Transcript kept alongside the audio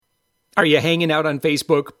Are you hanging out on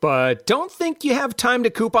Facebook but don't think you have time to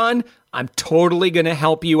coupon? I'm totally going to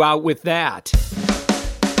help you out with that.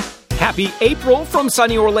 Happy April from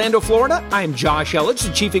sunny Orlando, Florida. I'm Josh Elledge,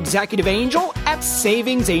 the Chief Executive Angel at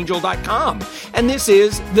SavingsAngel.com, and this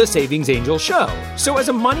is the Savings Angel Show. So as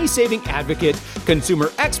a money-saving advocate,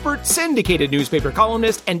 consumer expert, syndicated newspaper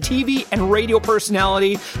columnist, and TV and radio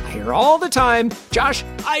personality, I hear all the time, Josh,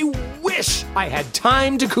 I wish I had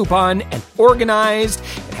time to coupon and organized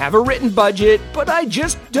and have a written budget, but I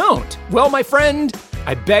just don't. Well, my friend,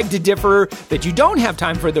 I beg to differ that you don't have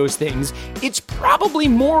time for those things. It's probably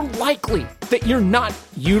more likely that you're not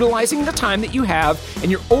utilizing the time that you have and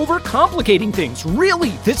you're overcomplicating things. Really,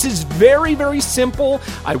 this is very, very simple.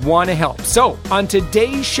 I want to help. So on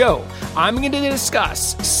today's show, I'm going to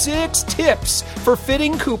discuss 6 tips for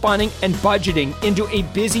fitting couponing and budgeting into a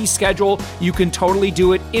busy schedule. You can totally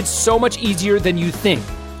do it. It's so much easier than you think.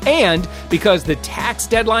 And because the tax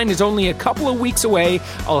deadline is only a couple of weeks away,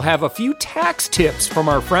 I'll have a few tax tips from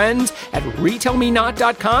our friends at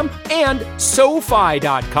RetailMeNot.com and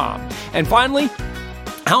SoFi.com. And finally,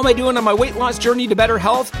 how am I doing on my weight loss journey to better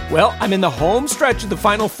health? Well, I'm in the home stretch of the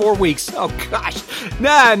final 4 weeks. Oh gosh,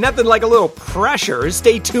 nothing like a little pressure.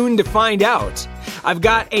 Stay tuned to find out. I've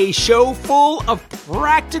got a show full of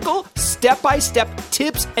practical, step-by-step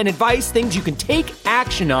tips and advice, things you can take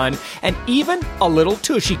action on, and even a little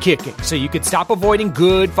tushy kicking so you can stop avoiding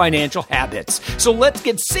good financial habits. So let's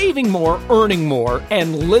get saving more, earning more,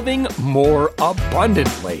 and living more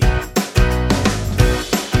abundantly.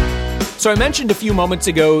 So I mentioned a few moments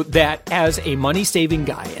ago that as a money-saving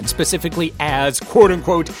guy, and specifically as,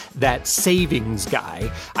 quote-unquote, that savings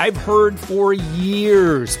guy, I've heard for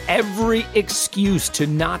years every excuse to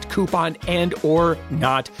not coupon and or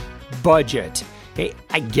not budget. Hey,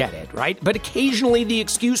 I get it, right? But occasionally the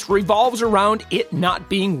excuse revolves around it not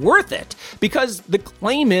being worth it, because the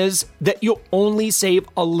claim is that you'll only save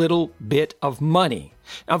a little bit of money.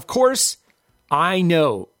 Now, of course, I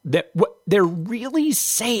know that what they're really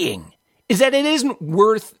saying is that it isn't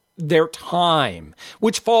worth their time,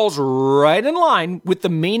 which falls right in line with the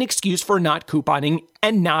main excuse for not couponing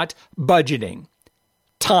and not budgeting: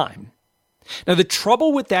 time. Now, the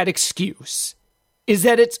trouble with that excuse is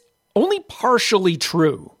that it's only partially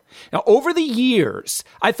true. Now, over the years,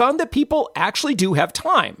 I found that people actually do have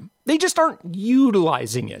time. They just aren't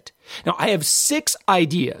utilizing it. Now, I have 6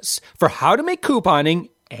 ideas for how to make couponing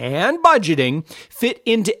and budgeting fit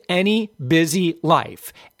into any busy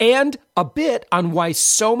life, and a bit on why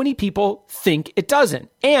so many people think it doesn't.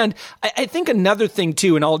 And I think another thing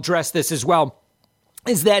too, and I'll address this as well,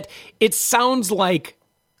 is that it sounds like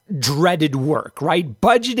dreaded work, right?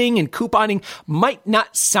 Budgeting and couponing might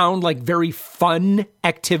not sound like very fun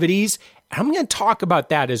activities. I'm going to talk about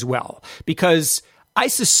that as well, because I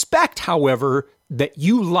suspect, however, that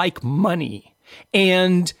you like money,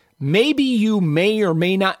 and maybe you may or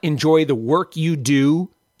may not enjoy the work you do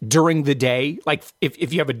during the day, like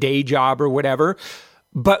if you have a day job or whatever,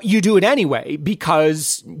 but you do it anyway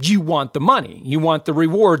because you want the money. You want the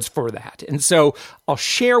rewards for that. And so I'll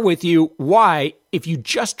share with you why, if you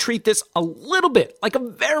just treat this a little bit like a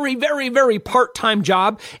very, very, very part-time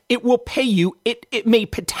job, it will pay you, it may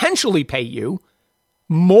potentially pay you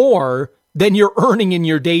more than you're earning in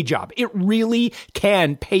your day job. It really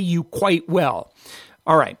can pay you quite well.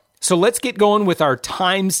 All right. So let's get going with our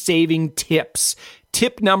time-saving tips.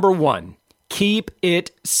 Tip number 1, keep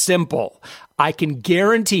it simple. I can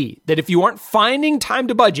guarantee that if you aren't finding time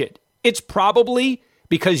to budget, it's probably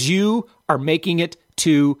because you are making it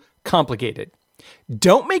too complicated.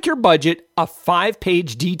 Don't make your budget a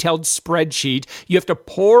 5-page detailed spreadsheet you have to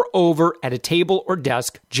pore over at a table or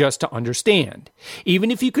desk just to understand.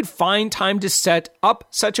 Even if you could find time to set up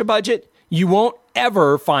such a budget, you won't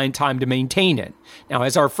ever find time to maintain it. Now,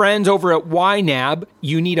 as our friends over at YNAB,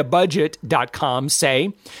 youneedabudget.com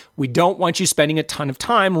say, we don't want you spending a ton of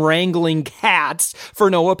time wrangling cats for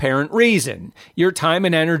no apparent reason. Your time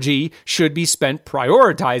and energy should be spent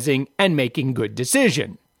prioritizing and making good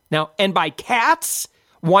decisions. Now, and by cats,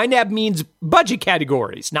 YNAB means budget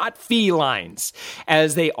categories, not felines.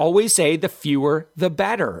 As they always say, the fewer, the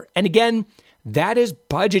better. And again, that is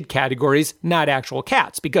budget categories, not actual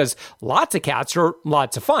cats, because lots of cats are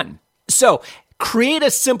lots of fun. So create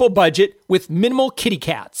a simple budget with minimal kitty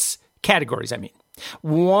cats. Categories, I mean.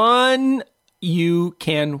 One you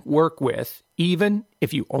can work with, even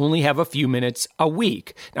if you only have a few minutes a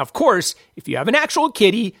week. Now, of course, if you have an actual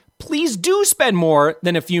kitty, please do spend more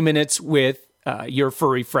than a few minutes with your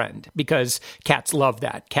furry friend, because cats love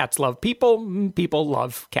that. Cats love people. People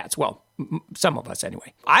love cats. Well, some of us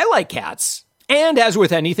anyway. I like cats. And as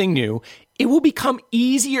with anything new, it will become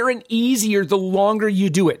easier and easier the longer you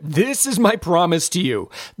do it. This is my promise to you.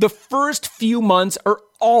 The first few months are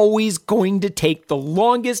always going to take the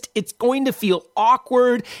longest. It's going to feel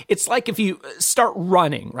awkward. It's like if you start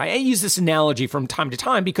running, right? I use this analogy from time to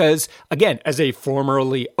time because, again, as a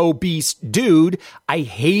formerly obese dude, I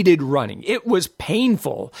hated running. It was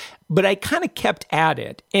painful, but I kind of kept at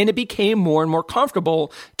it, and it became more and more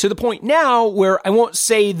comfortable to the point now where I won't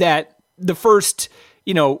say that the first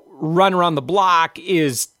run around the block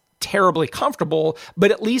is terribly comfortable,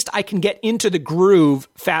 but at least I can get into the groove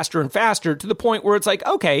faster and faster to the point where it's like,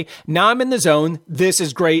 okay, now I'm in the zone. This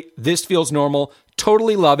is great. This feels normal.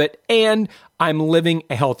 Totally love it. And I'm living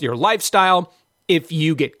a healthier lifestyle. If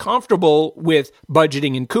you get comfortable with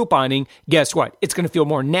budgeting and couponing, guess what? It's going to feel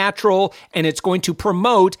more natural and it's going to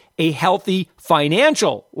promote a healthy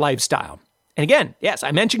financial lifestyle. And again, yes,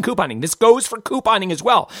 I mentioned couponing. This goes for couponing as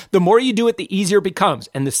well. The more you do it, the easier it becomes.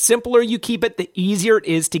 And the simpler you keep it, the easier it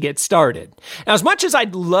is to get started. Now, as much as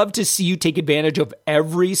I'd love to see you take advantage of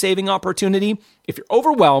every saving opportunity, if you're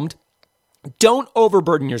overwhelmed, don't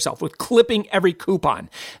overburden yourself with clipping every coupon.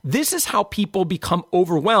 This is how people become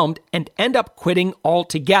overwhelmed and end up quitting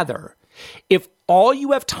altogether. If all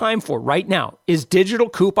you have time for right now is digital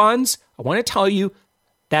coupons, I want to tell you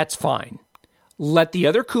that's fine. Let the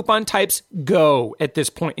other coupon types go at this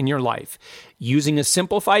point in your life. Using a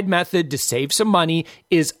simplified method to save some money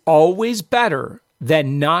is always better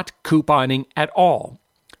than not couponing at all.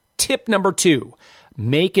 Tip number 2,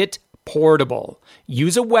 make it portable.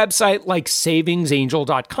 Use a website like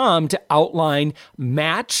savingsangel.com to outline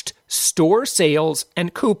matched store sales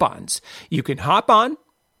and coupons. You can hop on,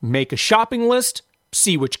 make a shopping list,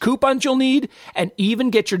 see which coupons you'll need, and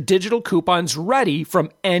even get your digital coupons ready from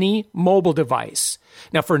any mobile device.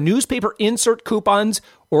 Now, for newspaper insert coupons,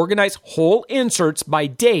 organize whole inserts by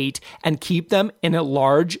date and keep them in a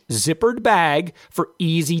large zippered bag for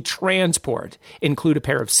easy transport. Include a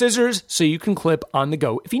pair of scissors so you can clip on the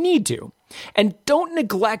go if you need to. And don't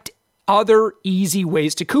neglect other easy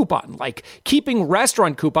ways to coupon, like keeping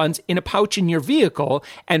restaurant coupons in a pouch in your vehicle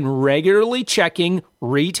and regularly checking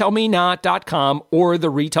retailmenot.com or the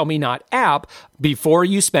Retail Me Not app before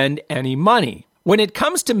you spend any money. When it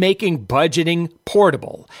comes to making budgeting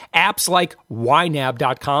portable, apps like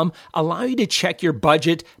YNAB.com allow you to check your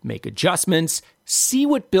budget, make adjustments, see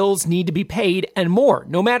what bills need to be paid, and more,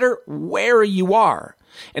 no matter where you are.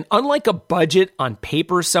 And unlike a budget on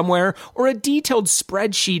paper somewhere or a detailed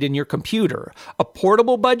spreadsheet in your computer, a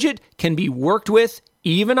portable budget can be worked with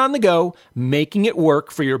even on the go, making it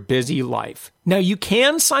work for your busy life. Now, you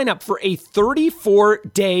can sign up for a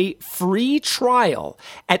 34-day free trial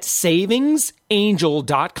at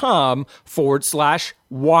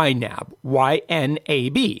savingsangel.com/YNAB,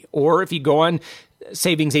 YNAB. Or if you go on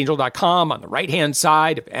savingsangel.com, on the right-hand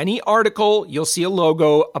side of any article, you'll see a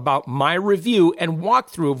logo about my review and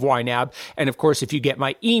walkthrough of YNAB. And of course, if you get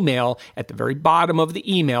my email, at the very bottom of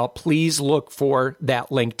the email, please look for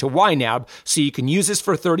that link to YNAB so you can use this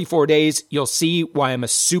for 34 days. You'll see why I'm a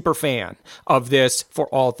super fan of this for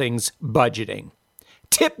all things budgeting.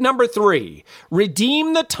 Tip number 3,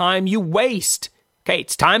 redeem the time you waste. Okay,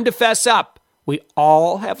 it's time to fess up. We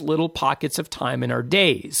all have little pockets of time in our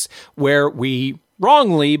days where we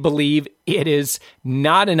wrongly believe it is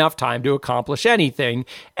not enough time to accomplish anything,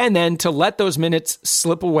 and then to let those minutes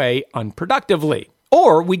slip away unproductively.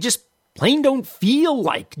 Or we just plain don't feel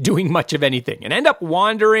like doing much of anything and end up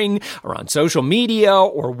wandering around social media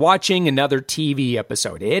or watching another TV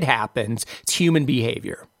episode. It happens. It's human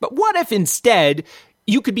behavior. But what if instead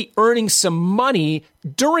you could be earning some money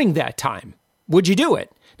during that time? Would you do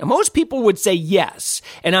it? Now, most people would say yes,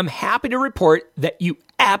 and I'm happy to report that you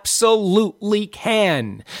absolutely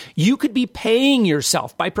can. You could be paying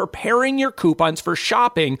yourself by preparing your coupons for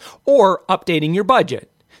shopping or updating your budget.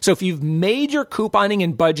 So if you've made your couponing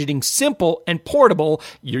and budgeting simple and portable,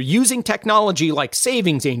 you're using technology like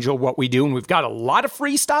Savings Angel, what we do, and we've got a lot of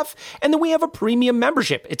free stuff, and then we have a premium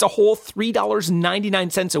membership. It's a whole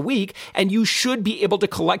 $3.99 a week, and you should be able to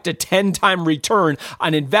collect a 10-time return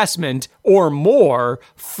on investment or more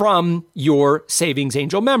from your Savings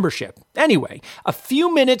Angel membership. Anyway, a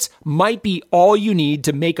few minutes might be all you need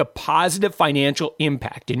to make a positive financial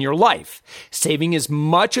impact in your life. Saving as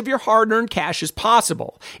much of your hard-earned cash as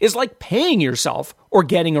possible is like paying yourself or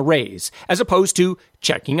getting a raise, as opposed to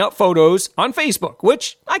checking out photos on Facebook,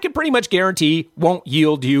 which I can pretty much guarantee won't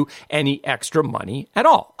yield you any extra money at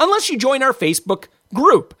all, unless you join our Facebook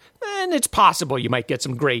group. And it's possible you might get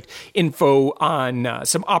some great info on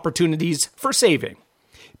some opportunities for saving.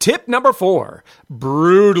 Tip number 4,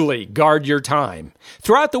 brutally guard your time.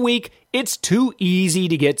 Throughout the week, It's too easy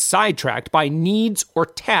to get sidetracked by needs or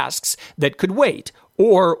tasks that could wait,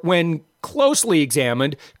 or when closely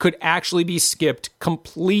examined, could actually be skipped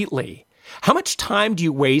completely. How much time do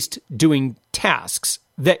you waste doing tasks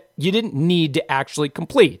that you didn't need to actually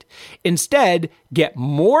complete? Instead, get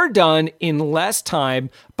more done in less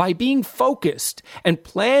time by being focused and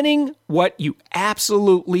planning what you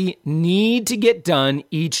absolutely need to get done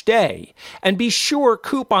each day. And be sure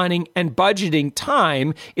couponing and budgeting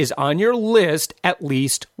time is on your list at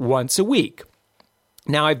least once a week.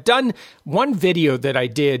 Now, I've done one video that I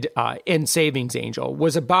did in Savings Angel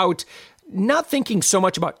was about not thinking so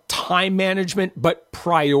much about time management, but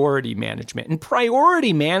priority management. And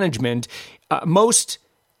priority management, most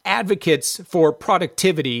advocates for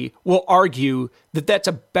productivity will argue that that's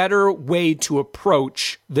a better way to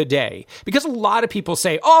approach the day. Because a lot of people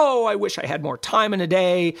say, oh, I wish I had more time in a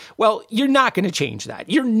day. Well, you're not going to change that.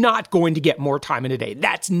 You're not going to get more time in a day.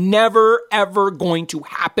 That's never, ever going to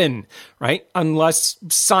happen, right? Unless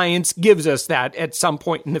science gives us that at some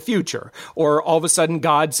point in the future. Or all of a sudden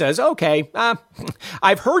God says, okay,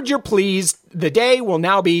 I've heard your pleas. The day will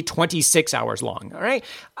now be 26 hours long, all right?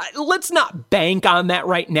 Let's not bank on that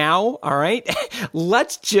right now, all right?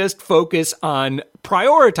 Let's just focus on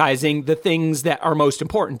prioritizing the things that are most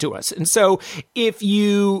important to us. And so if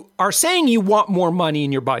you are saying you want more money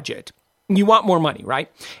in your budget, you want more money,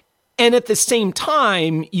 right? And at the same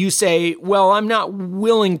time, you say, well, I'm not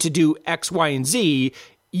willing to do X, Y, and Z,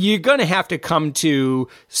 you're going to have to come to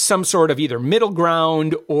some sort of either middle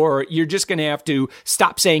ground, or you're just going to have to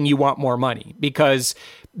stop saying you want more money, because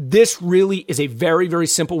this really is a very, very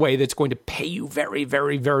simple way that's going to pay you very,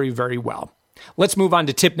 very, very, very well. Let's move on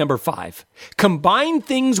to tip number 5. Combine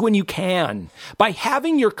things when you can. By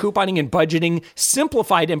having your couponing and budgeting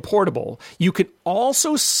simplified and portable, you can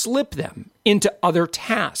also slip them into other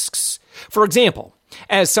tasks. For example,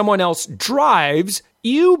 as someone else drives,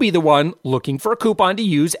 you be the one looking for a coupon to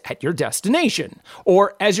use at your destination.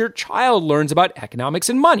 Or as your child learns about economics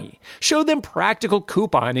and money, show them practical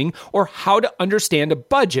couponing or how to understand a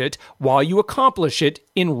budget while you accomplish it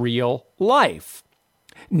in real life.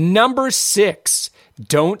 Number 6,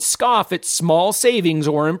 don't scoff at small savings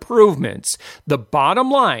or improvements. The bottom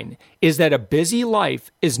line is that a busy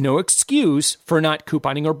life is no excuse for not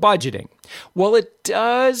couponing or budgeting. While it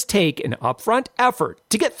does take an upfront effort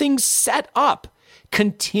to get things set up,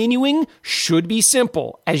 continuing should be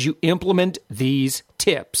simple as you implement these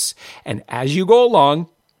tips. And as you go along,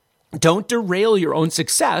 don't derail your own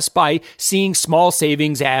success by seeing small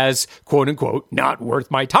savings as, quote unquote, not worth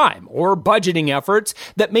my time, or budgeting efforts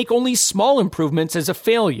that make only small improvements as a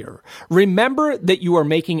failure. Remember that you are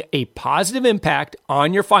making a positive impact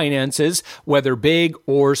on your finances, whether big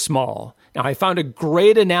or small. Now, I found a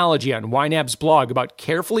great analogy on YNAB's blog about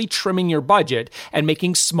carefully trimming your budget and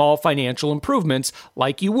making small financial improvements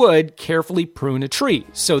like you would carefully prune a tree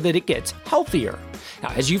so that it gets healthier.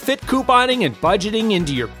 Now, as you fit couponing and budgeting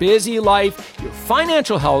into your busy life, your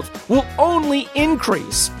financial health will only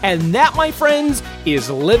increase. And that, my friends, is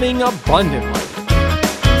living abundantly.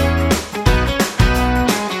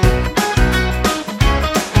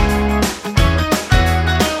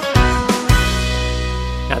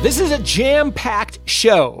 This is a jam-packed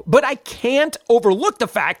show, but I can't overlook the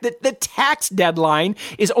fact that the tax deadline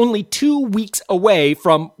is only 2 weeks away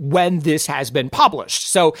from when this has been published.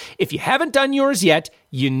 So if you haven't done yours yet,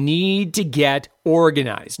 you need to get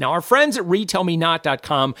organized. Now, our friends at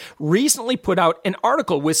retailmenot.com recently put out an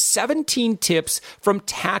article with 17 tips from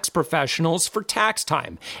tax professionals for tax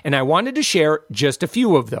time, and I wanted to share just a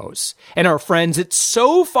few of those. And our friends at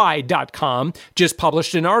SoFi.com just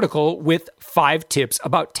published an article with 5 tips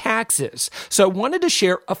about taxes. So I wanted to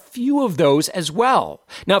share a few of those as well.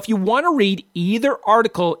 Now, if you want to read either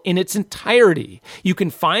article in its entirety, you can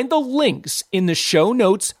find the links in the show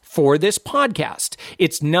notes for this podcast.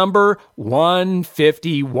 It's number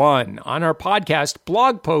 151 on our podcast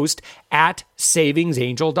blog post at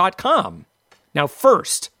savingsangel.com. Now,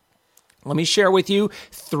 first, let me share with you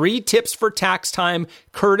 3 tips for tax time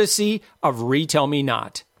courtesy of Retail Me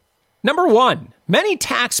Not. Number 1, many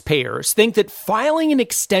taxpayers think that filing an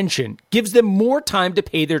extension gives them more time to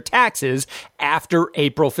pay their taxes after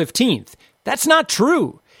April 15th. That's not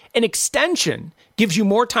true. An extension gives you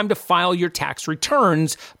more time to file your tax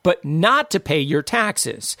returns, but not to pay your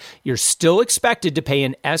taxes. You're still expected to pay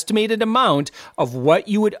an estimated amount of what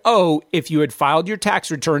you would owe if you had filed your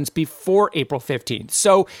tax returns before April 15th.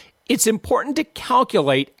 So it's important to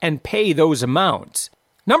calculate and pay those amounts.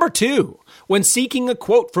 Number 2, when seeking a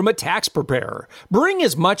quote from a tax preparer, bring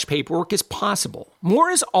as much paperwork as possible.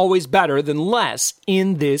 More is always better than less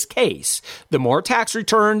in this case. The more tax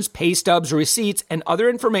returns, pay stubs, receipts, and other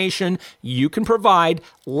information you can provide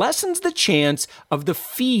lessens the chance of the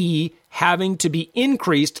fee having to be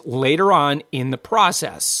increased later on in the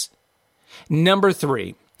process. Number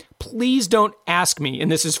 3, please don't ask me,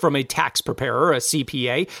 and this is from a tax preparer, a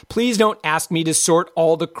CPA, please don't ask me to sort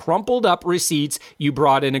all the crumpled up receipts you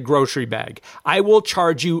brought in a grocery bag. I will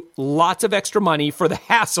charge you lots of extra money for the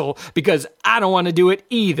hassle because I don't want to do it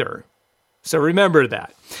either. So remember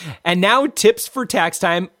that. And now tips for tax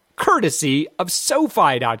time, courtesy of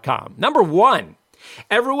SoFi.com. Number 1,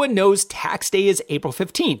 everyone knows tax day is April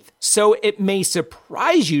 15th, so it may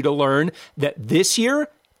surprise you to learn that this year,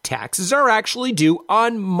 taxes are actually due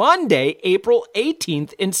on Monday, April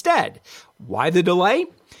 18th instead. Why the delay?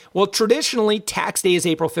 Well, traditionally, tax day is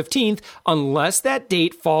April 15th unless that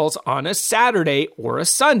date falls on a Saturday or a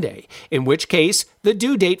Sunday, in which case the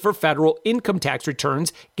due date for federal income tax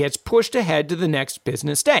returns gets pushed ahead to the next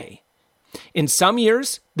business day. In some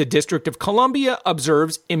years, the District of Columbia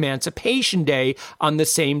observes Emancipation Day on the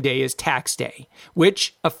same day as Tax Day,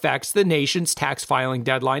 which affects the nation's tax filing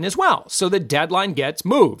deadline as well. So the deadline gets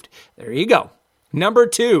moved. There you go. Number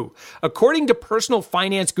 2, according to personal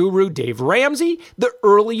finance guru Dave Ramsey, the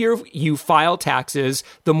earlier you file taxes,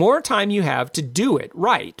 the more time you have to do it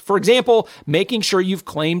right. For example, making sure you've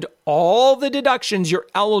claimed all the deductions you're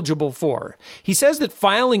eligible for. He says that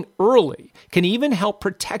filing early can even help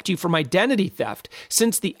protect you from identity theft,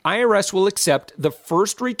 since the IRS will accept the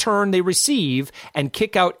first return they receive and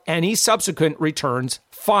kick out any subsequent returns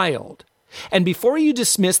filed. And before you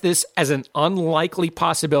dismiss this as an unlikely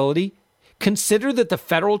possibility, consider that the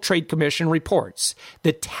Federal Trade Commission reports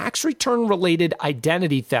that tax return-related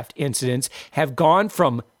identity theft incidents have gone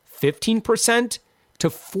from 15% to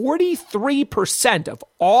 43% of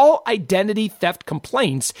all identity theft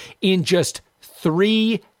complaints in just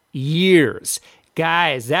 3 years.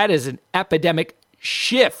 Guys, that is an epidemic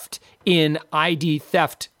shift in ID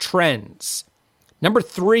theft trends. Number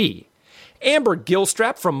 3, Amber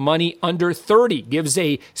Gilstrap from Money Under 30 gives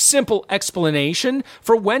a simple explanation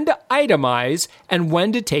for when to itemize and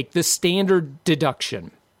when to take the standard deduction.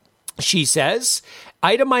 She says,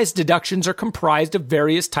 itemized deductions are comprised of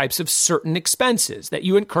various types of certain expenses that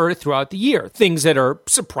you incur throughout the year, things that are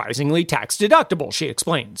surprisingly tax deductible, she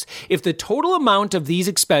explains. If the total amount of these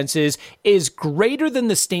expenses is greater than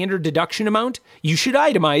the standard deduction amount, you should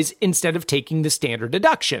itemize instead of taking the standard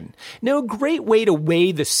deduction. Now, a great way to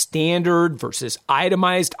weigh the standard versus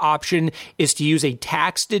itemized option is to use a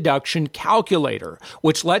tax deduction calculator,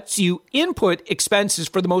 which lets you input expenses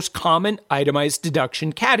for the most common itemized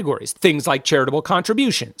deduction categories, things like charitable contributions,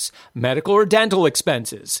 medical or dental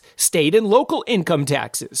expenses, state and local income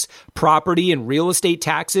taxes, property and real estate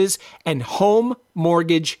taxes, and home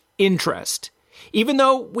mortgage interest. Even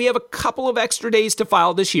though we have a couple of extra days to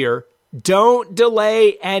file this year, don't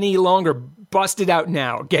delay any longer. Bust it out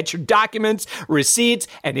now. Get your documents, receipts,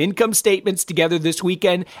 and income statements together this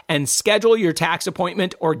weekend and schedule your tax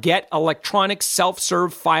appointment or get electronic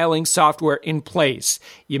self-serve filing software in place.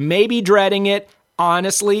 You may be dreading it.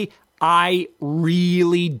 Honestly, I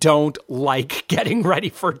really don't like getting ready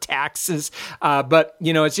for taxes, but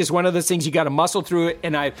it's just one of those things you got to muscle through it,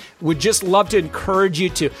 and I would just love to encourage you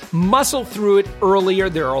to muscle through it earlier.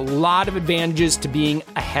 There are a lot of advantages to being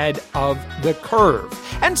ahead of the curve,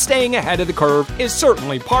 and staying ahead of the curve is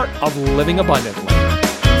certainly part of living abundantly.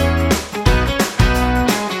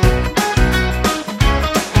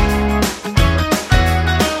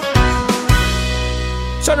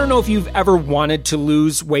 So I don't know if you've ever wanted to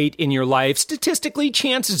lose weight in your life. Statistically,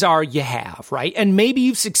 chances are you have, right? And maybe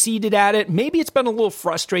you've succeeded at it. Maybe it's been a little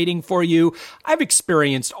frustrating for you. I've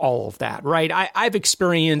experienced all of that, right? I've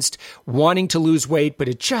experienced wanting to lose weight, but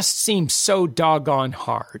it just seems so doggone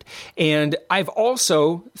hard. And I've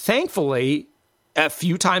also, thankfully, a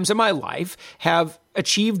few times in my life, have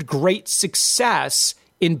achieved great success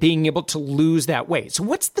in being able to lose that weight. So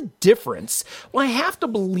what's the difference? Well, I have to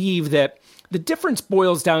believe that the difference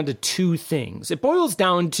boils down to two things. It boils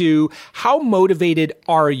down to how motivated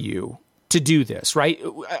are you to do this, right?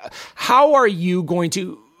 How are you going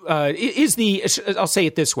to, I'll say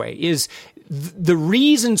it this way, is the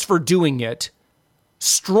reasons for doing it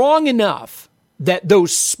strong enough that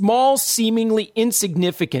those small, seemingly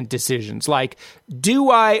insignificant decisions, like do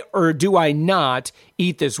I or do I not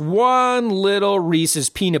eat this one little Reese's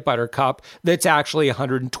peanut butter cup that's actually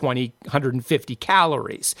 120, 150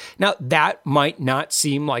 calories. Now, that might not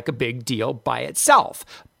seem like a big deal by itself,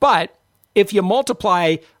 but if you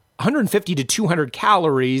multiply 150 to 200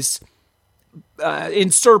 calories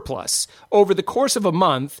in surplus over the course of a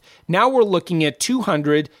month, now we're looking at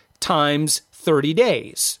 200 times 30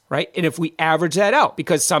 days, right? And if we average that out,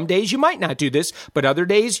 because some days you might not do this, but other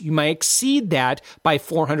days you might exceed that by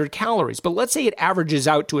 400 calories. But let's say it averages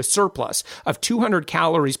out to a surplus of 200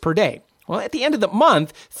 calories per day. Well, at the end of the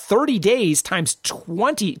month, 30 days times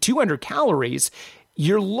 200 calories,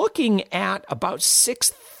 you're looking at about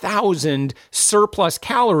 6,000 surplus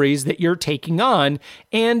calories that you're taking on.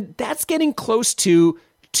 And that's getting close to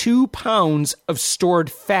 2 pounds of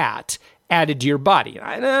stored fat added to your body.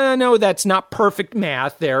 I know that's not perfect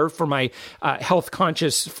math there for my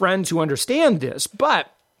health-conscious friends who understand this, but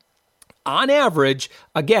on average,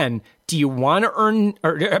 again, do you want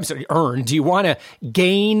to do you want to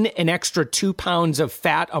gain an extra 2 pounds of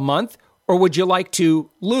fat a month, or would you like to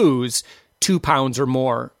lose 2 pounds or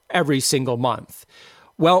more every single month?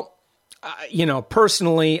 Well,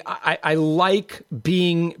 personally, I like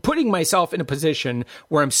putting myself in a position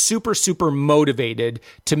where I'm super, super motivated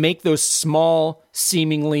to make those small,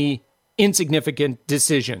 seemingly insignificant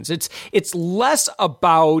decisions. It's less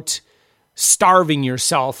about starving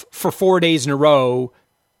yourself for 4 days in a row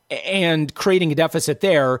and creating a deficit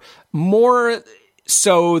there, more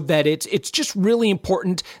so that it's just really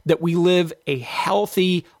important that we live a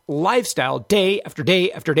healthy lifestyle day after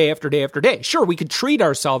day after day after day after day. Sure, we could treat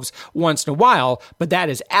ourselves once in a while, but that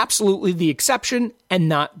is absolutely the exception and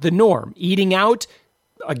not the norm. Eating out,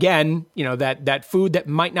 again, that food that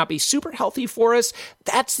might not be super healthy for us,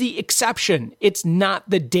 that's the exception. It's not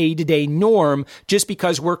the day-to-day norm just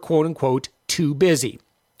because we're quote unquote too busy.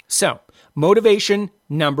 So, motivation,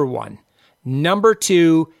 number one. Number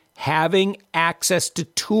two, having access to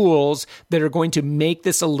tools that are going to make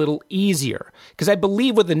this a little easier. Because I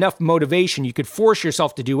believe with enough motivation, you could force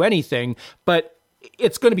yourself to do anything, but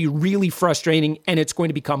it's going to be really frustrating and it's going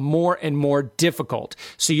to become more and more difficult.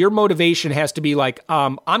 So your motivation has to be like,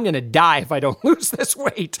 I'm going to die if I don't lose this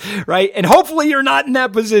weight, right? And hopefully you're not in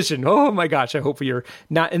that position. Oh my gosh, I hope you're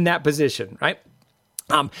not in that position, right?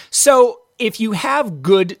 So if you have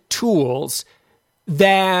good tools,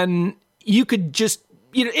 then you could just,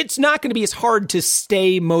 it's not going to be as hard to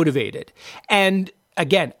stay motivated. And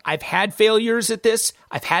again, I've had failures at this.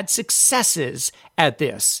 I've had successes at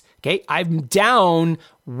this. Okay. I'm down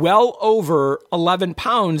well over 11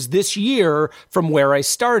 pounds this year from where I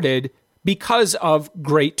started because of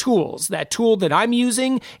great tools. That tool that I'm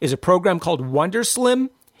using is a program called WonderSlim.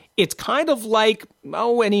 It's kind of like,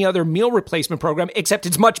 any other meal replacement program, except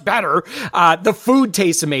it's much better. The food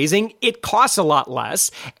tastes amazing. It costs a lot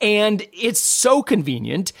less, and it's so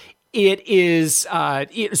convenient. It's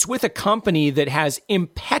with a company that has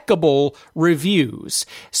impeccable reviews.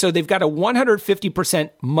 So they've got a 150%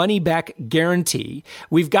 money back guarantee.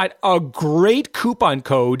 We've got a great coupon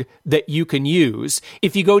code that you can use.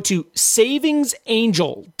 If you go to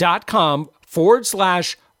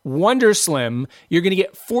savingsangel.com/WonderSlim, you're going to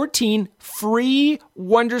get 14 free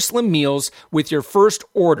WonderSlim meals with your first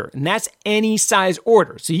order. And that's any size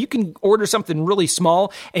order. So you can order something really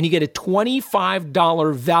small and you get a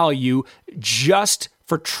 $25 value just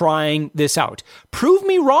for trying this out. Prove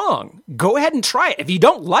me wrong. Go ahead and try it. If you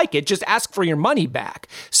don't like it, just ask for your money back.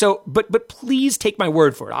 So, but please take my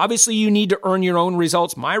word for it. Obviously, you need to earn your own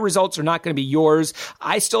results. My results are not going to be yours.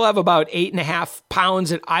 I still have about 8.5 pounds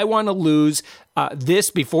that I want to lose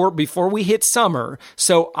before we hit summer.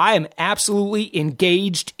 So I am absolutely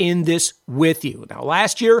engaged in this with you. Now,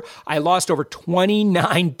 last year, I lost over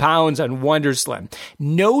 29 pounds on WonderSlim.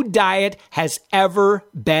 No diet has ever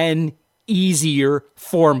been easier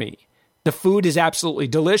for me. The food is absolutely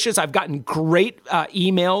delicious. I've gotten great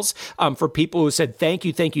emails for people who said, thank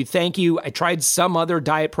you, thank you, thank you. I tried some other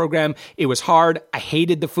diet program. It was hard. I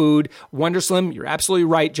hated the food. WonderSlim, you're absolutely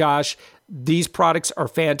right, Josh. These products are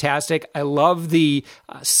fantastic. I love the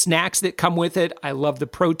snacks that come with it. I love the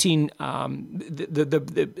protein,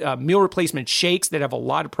 the meal replacement shakes that have a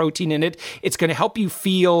lot of protein in it. It's going to help you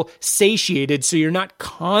feel satiated so you're not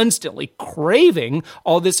constantly craving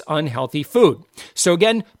all this unhealthy food. So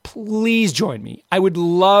again, please join me. I would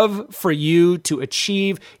love for you to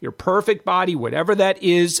achieve your perfect body, whatever that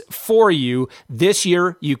is for you this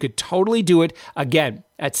year. You could totally do it. Again,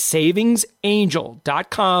 at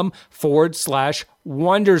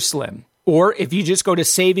savingsangel.com/WonderSlim. Or if you just go to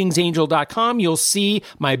savingsangel.com, you'll see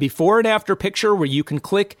my before and after picture where you can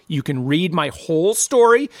click, you can read my whole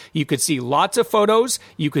story. You can see lots of photos.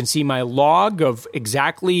 You can see my log of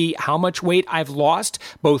exactly how much weight I've lost,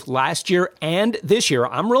 both last year and this year.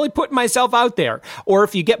 I'm really putting myself out there. Or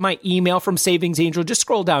if you get my email from Savings Angel, just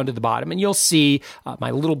scroll down to the bottom and you'll see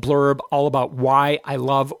my little blurb all about why I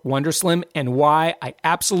love WonderSlim and why I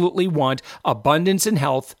absolutely want abundance and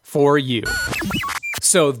health for you.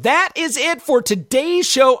 So that is it for today's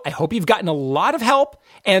show. I hope you've gotten a lot of help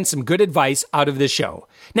and some good advice out of this show.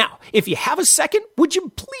 Now, if you have a second, would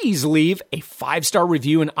you please leave a 5-star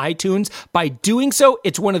review in iTunes? By doing so,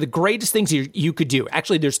 it's one of the greatest things you could do.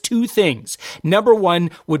 Actually, there's 2 things. Number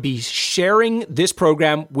 1 would be sharing this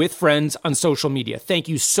program with friends on social media. Thank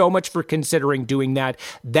you so much for considering doing that.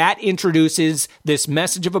 That introduces this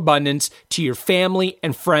message of abundance to your family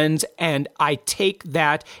and friends, and I take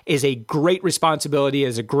that as a great responsibility,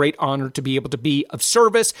 as a great honor to be able to be of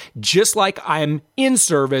service, just like I'm in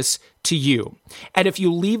service to you. And if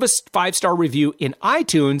you leave a 5-star review in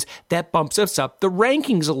iTunes, that bumps us up the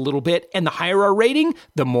rankings a little bit, and the higher our rating,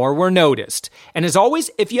 the more we're noticed. And as always,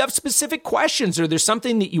 if you have specific questions or there's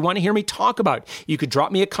something that you want to hear me talk about, you could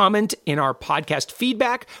drop me a comment in our podcast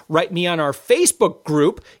feedback, write me on our Facebook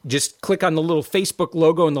group, just click on the little Facebook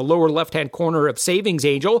logo in the lower left-hand corner of Savings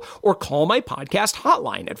Angel, or call my podcast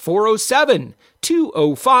hotline at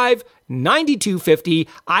 407-205-9250.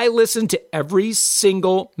 I listen to every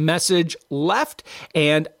single message left,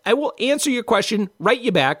 and I will answer your question, write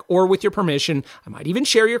you back, or with your permission, I might even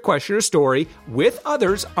share your question or story with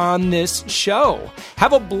others on this show.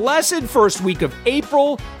 Have a blessed first week of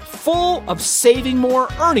April, full of saving more,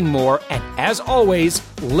 earning more, and as always,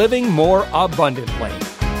 living more abundantly.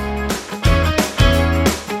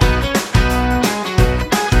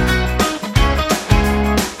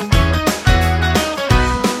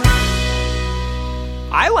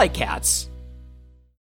 I like cats.